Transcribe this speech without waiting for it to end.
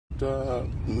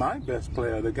my best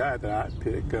player, the guy that I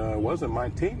picked, wasn't my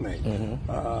teammate.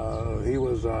 He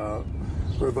was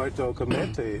Roberto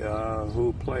Clemente,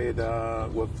 who played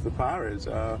with the Pirates.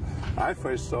 I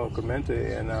first saw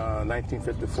Clemente in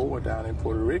 1954 down in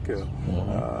Puerto Rico.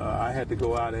 I had to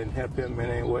go out and help him in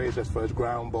any ways as far as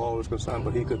ground ball was concerned,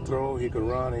 but he could throw, he could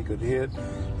run, he could hit,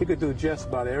 he could do just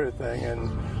about everything, and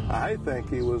I think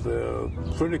he was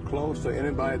pretty close to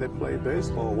anybody that played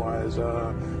baseball-wise.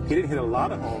 He didn't hit a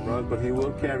lot of home runs, but he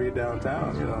will carry you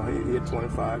downtown. You know, he hit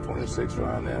 25, 26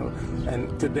 around there,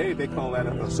 and today they call that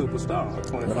a superstar, a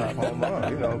 25 home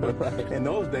run. You know, but in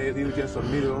those days he was just a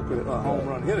mediocre home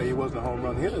run hitter. He wasn't a home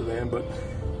run hitter then, but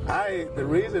the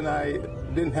reason I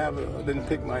didn't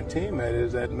pick my teammate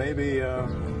is that maybe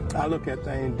I look at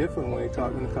things different when it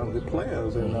comes to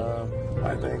players, and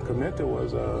I think Clemente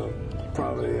was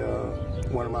probably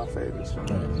one of my favorites.